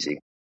be easy.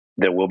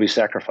 There will be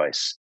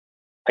sacrifice.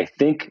 I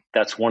think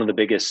that's one of the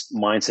biggest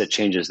mindset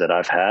changes that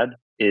I've had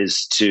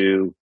is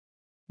to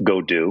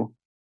go do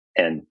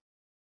and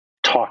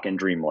talk and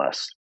dream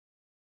less.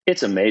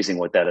 It's amazing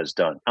what that has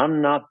done.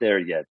 I'm not there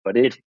yet, but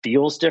it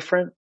feels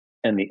different.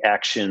 And the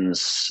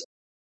actions,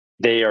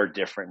 they are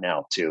different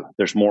now too.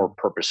 There's more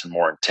purpose and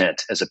more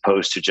intent as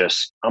opposed to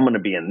just, I'm going to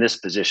be in this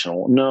position.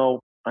 Well, no,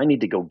 I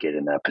need to go get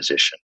in that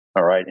position.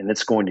 All right. And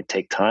it's going to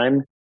take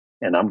time,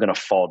 and I'm going to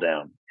fall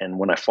down. And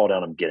when I fall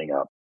down, I'm getting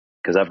up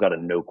because I've got a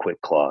no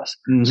quit clause.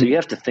 Mm-hmm. So you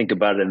have to think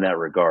about it in that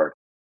regard.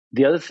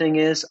 The other thing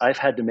is I've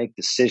had to make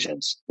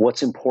decisions.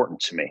 What's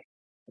important to me?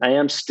 I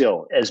am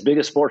still as big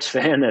a sports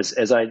fan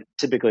as I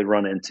typically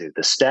run into.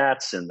 The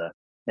stats and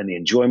the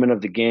enjoyment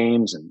of the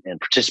games and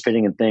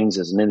participating in things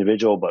as an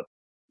individual, but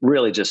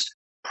really just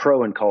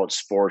pro and college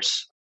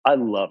sports. I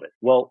love it.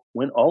 Well,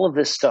 when all of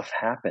this stuff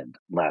happened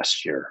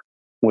last year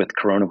with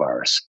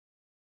coronavirus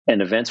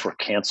and events were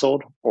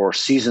canceled or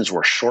seasons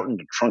were shortened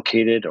and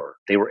truncated or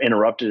they were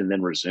interrupted and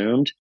then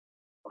resumed,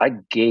 I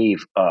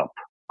gave up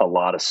a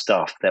lot of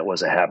stuff that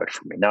was a habit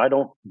for me. Now I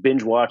don't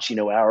binge watch,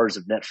 hours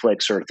of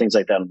Netflix or things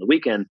like that on the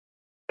weekend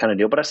kind of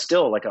deal, but I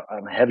still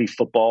I'm a heavy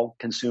football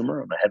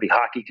consumer. I'm a heavy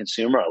hockey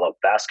consumer. I love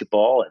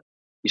basketball. And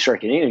you start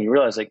getting in and you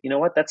realize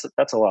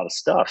that's a lot of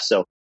stuff.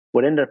 So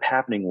what ended up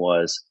happening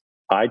was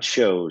I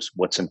chose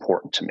what's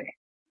important to me.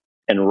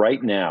 And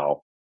right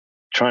now,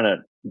 trying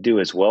to do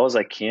as well as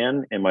I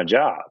can in my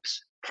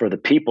jobs for the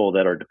people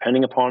that are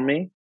depending upon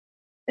me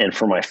and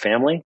for my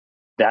family.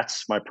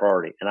 That's my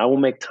priority. And I will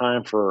make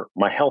time for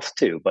my health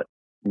too, but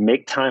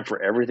make time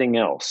for everything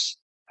else.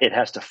 It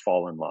has to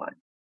fall in line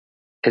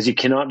because you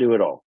cannot do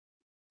it all.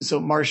 So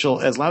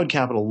Marshall, as Loud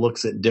Capital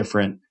looks at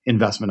different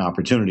investment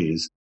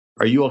opportunities,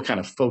 are you all kind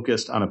of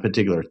focused on a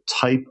particular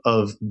type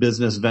of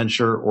business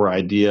venture or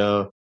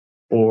idea,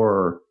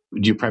 or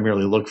do you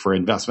primarily look for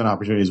investment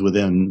opportunities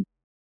within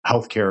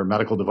healthcare,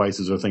 medical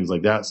devices, or things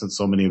like that, since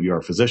so many of you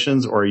are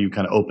physicians, or are you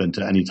kind of open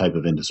to any type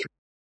of industry?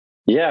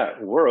 Yeah,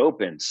 we're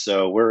open.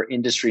 So we're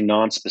industry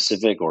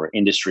non-specific or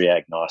industry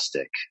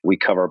agnostic. We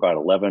cover about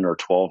 11 or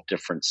 12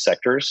 different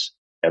sectors,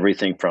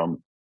 everything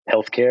from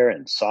healthcare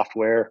and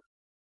software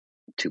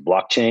to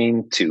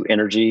blockchain to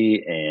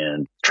energy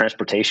and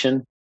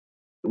transportation.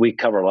 We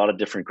cover a lot of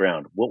different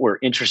ground. What we're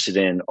interested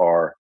in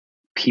are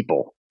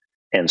people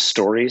and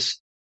stories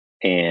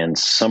and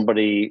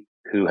somebody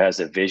who has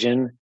a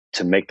vision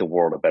to make the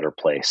world a better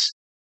place.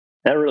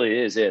 That really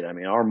is it. I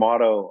mean, our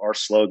motto, our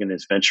slogan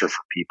is venture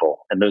for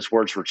people. And those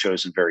words were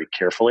chosen very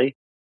carefully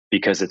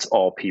because it's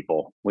all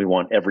people. We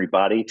want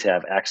everybody to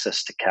have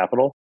access to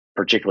capital,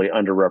 particularly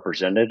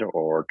underrepresented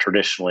or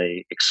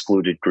traditionally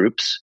excluded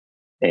groups.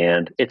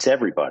 And it's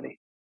everybody.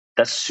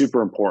 That's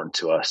super important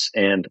to us.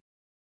 And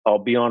I'll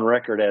be on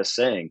record as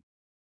saying,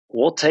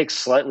 we'll take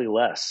slightly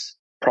less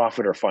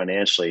profit or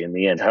financially in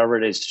the end, however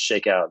it is to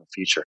shake out in the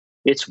future.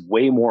 It's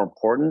way more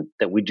important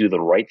that we do the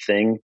right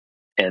thing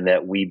and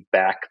that we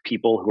back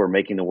people who are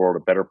making the world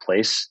a better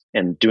place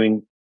and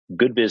doing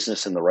good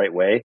business in the right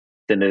way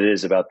than it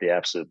is about the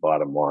absolute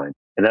bottom line.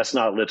 And that's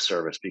not lip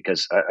service,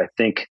 because I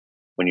think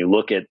when you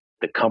look at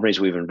the companies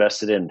we've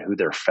invested in, who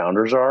their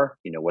founders are,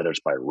 whether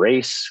it's by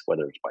race,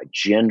 whether it's by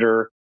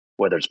gender,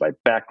 whether it's by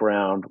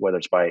background, whether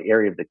it's by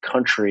area of the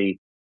country,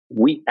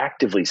 we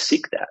actively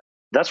seek that.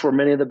 That's where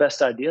many of the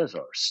best ideas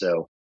are.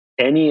 So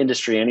any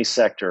industry, any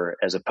sector,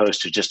 as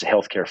opposed to just a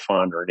healthcare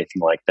fund or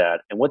anything like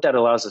that. And what that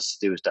allows us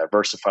to do is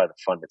diversify the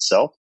fund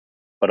itself,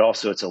 but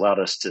also it's allowed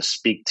us to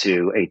speak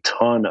to a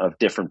ton of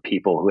different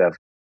people who have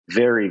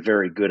very,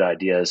 very good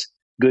ideas,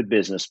 good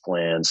business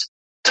plans,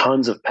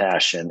 tons of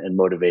passion and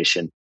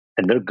motivation,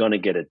 and they're going to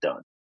get it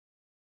done.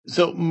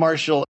 So,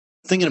 Marshall,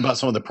 thinking about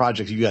some of the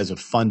projects you guys have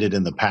funded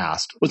in the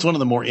past, what's one of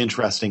the more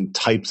interesting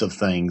types of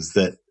things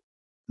that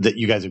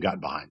you guys have gotten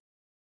behind?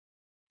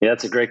 Yeah,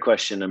 that's a great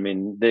question. I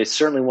mean, they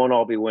certainly won't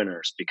all be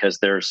winners because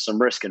there's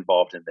some risk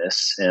involved in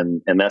this,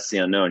 and that's the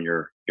unknown.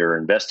 You're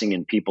investing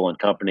in people and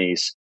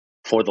companies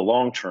for the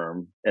long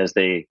term as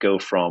they go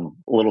from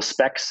little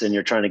specks, and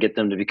you're trying to get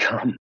them to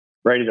become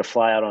ready to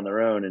fly out on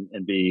their own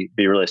and be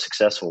really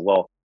successful.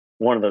 Well,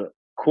 one of the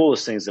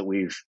coolest things that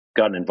we've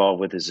gotten involved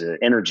with is an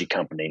energy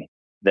company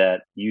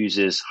that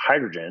uses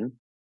hydrogen,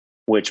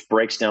 which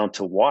breaks down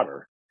to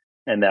water,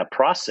 and that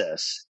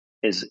process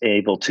is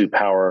able to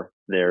power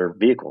their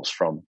vehicles,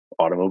 from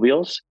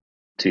automobiles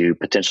to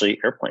potentially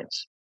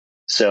airplanes.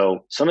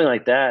 So something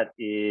like that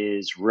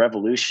is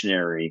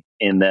revolutionary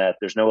in that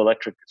it's not an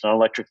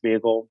electric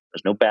vehicle,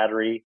 there's no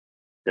battery,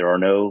 there are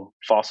no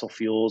fossil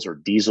fuels or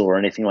diesel or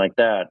anything like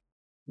that.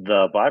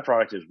 The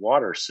byproduct is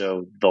water.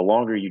 So the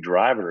longer you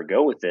drive it or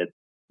go with it,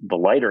 the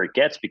lighter it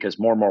gets because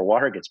more and more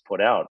water gets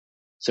put out.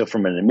 So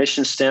from an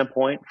emissions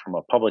standpoint, from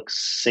a public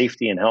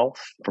safety and health,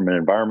 from an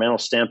environmental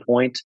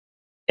standpoint,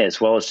 as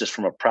well as just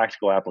from a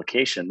practical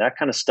application, that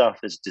kind of stuff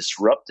is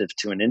disruptive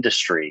to an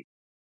industry.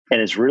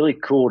 And it's really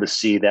cool to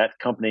see that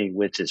company,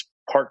 which is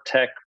part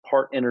tech,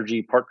 part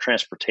energy, part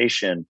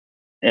transportation,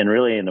 and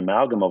really an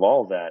amalgam of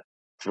all of that,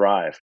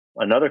 thrive.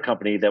 Another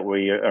company that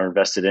we are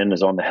invested in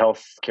is on the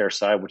healthcare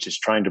side, which is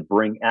trying to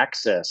bring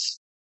access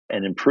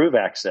and improve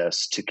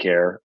access to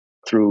care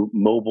through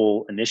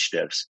mobile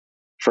initiatives.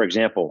 For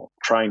example,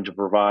 trying to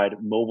provide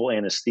mobile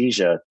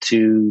anesthesia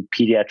to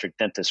pediatric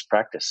dentist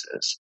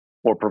practices,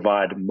 or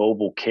provide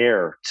mobile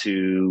care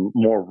to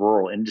more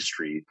rural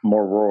industry,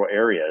 more rural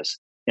areas,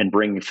 and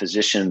bring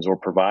physicians or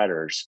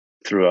providers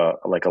through a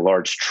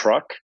large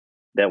truck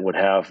that would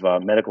have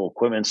medical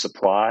equipment,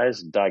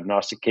 supplies, and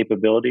diagnostic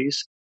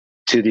capabilities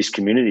to these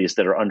communities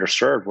that are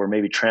underserved, where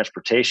maybe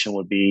transportation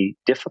would be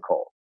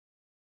difficult.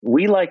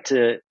 We like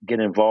to get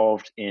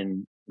involved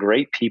in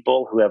great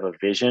people who have a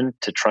vision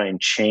to try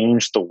and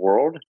change the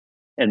world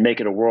and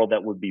make it a world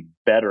that would be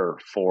better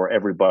for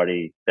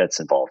everybody that's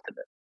involved in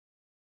it.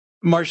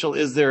 Marshall,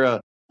 is there a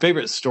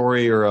favorite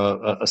story or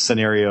a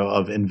scenario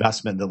of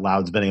investment that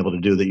Loud's been able to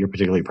do that you're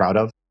particularly proud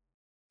of?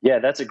 Yeah,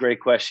 that's a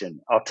great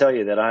question. I'll tell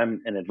you that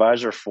I'm an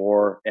advisor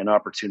for an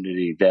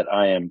opportunity that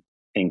I am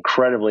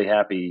incredibly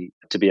happy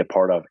to be a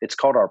part of. It's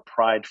called our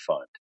Pride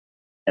Fund.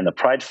 And the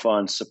Pride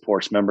Fund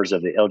supports members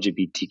of the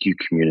LGBTQ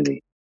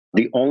community.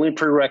 The only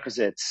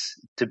prerequisites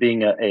to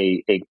being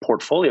a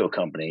portfolio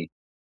company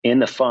in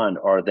the fund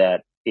are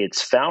that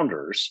its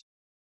founders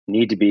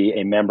need to be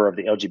a member of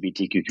the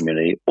LGBTQ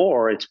community,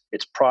 or its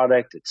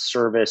product, its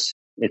service,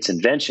 its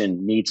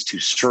invention needs to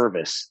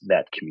service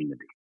that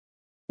community.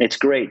 It's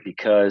great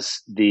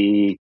because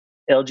the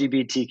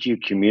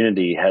LGBTQ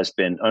community has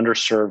been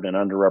underserved and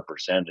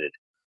underrepresented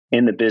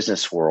in the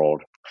business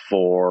world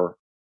for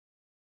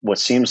what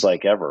seems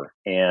like ever.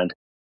 And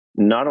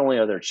not only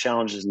are there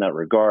challenges in that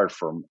regard,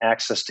 from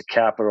access to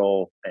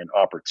capital and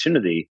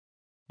opportunity,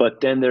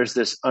 but then there's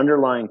this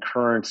underlying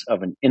current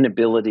of an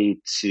inability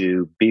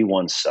to be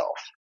oneself,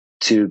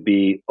 to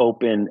be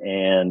open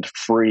and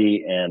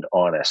free and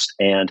honest.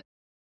 And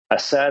I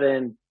sat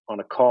in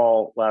on a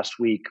call last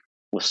week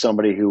with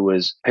somebody who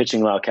was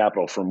pitching Loud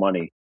Capital for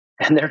money,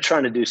 and they're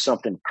trying to do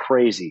something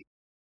crazy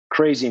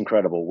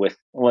incredible with,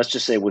 let's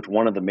just say, with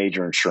one of the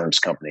major insurance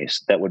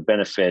companies that would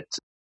benefit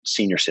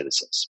senior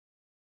citizens.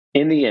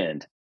 In the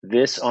end,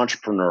 this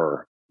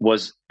entrepreneur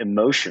was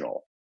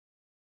emotional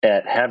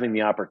at having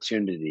the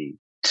opportunity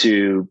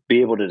to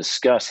be able to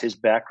discuss his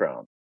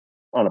background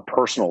on a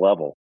personal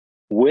level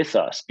with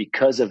us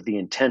because of the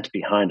intent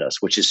behind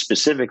us, which is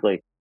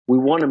specifically, we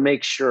want to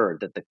make sure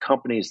that the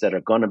companies that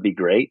are going to be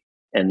great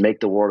and make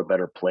the world a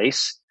better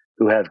place,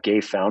 who have gay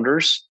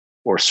founders,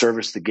 or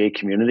service the gay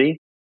community,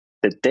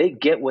 that they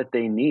get what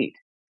they need.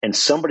 And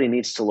somebody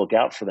needs to look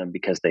out for them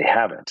because they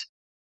haven't.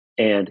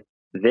 And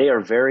they are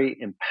very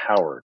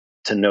empowered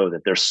to know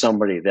that there's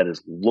somebody that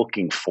is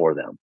looking for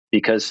them,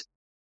 because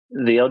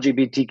the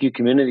LGBTQ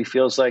community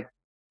feels like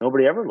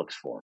nobody ever looks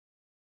for them.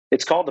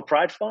 It's called the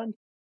Pride Fund,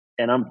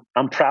 and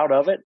I'm proud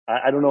of it.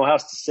 I don't know how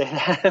else to say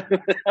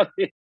that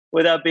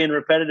without being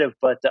repetitive,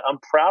 but I'm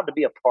proud to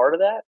be a part of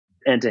that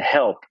and to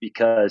help,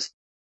 because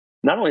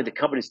not only the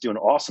company's doing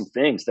awesome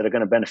things that are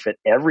going to benefit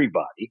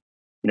everybody,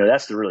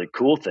 that's the really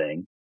cool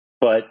thing,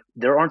 but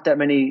there aren't that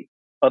many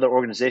other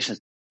organizations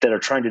that are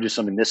trying to do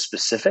something this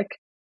specific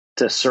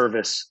to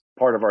service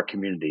part of our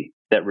community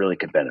that really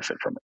could benefit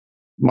from it.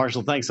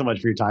 Marshall, thanks so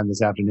much for your time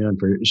this afternoon,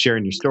 for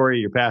sharing your story,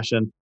 your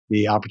passion,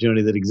 the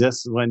opportunity that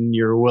exists when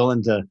you're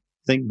willing to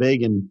think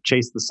big and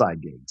chase the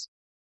side gigs.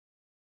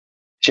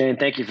 Shane,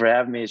 thank you for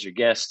having me as your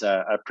guest.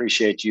 I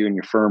appreciate you and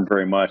your firm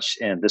very much.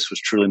 And this was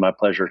truly my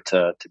pleasure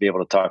to be able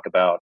to talk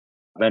about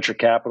venture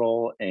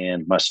capital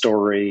and my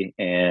story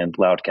and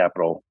Loud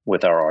Capital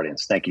with our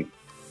audience. Thank you.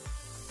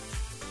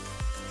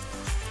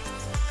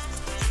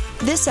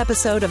 This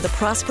episode of the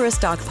Prosperous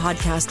Doc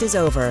podcast is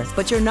over,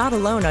 but you're not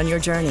alone on your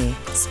journey.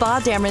 Spa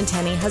Dameron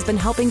Tenney has been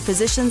helping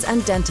physicians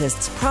and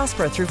dentists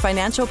prosper through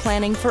financial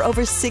planning for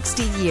over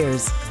 60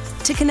 years.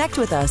 To connect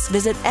with us,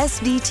 visit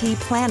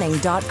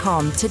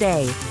sdtplanning.com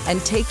today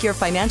and take your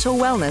financial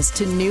wellness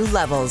to new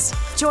levels.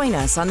 Join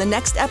us on the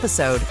next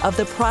episode of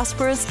the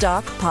Prosperous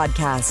Doc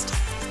podcast.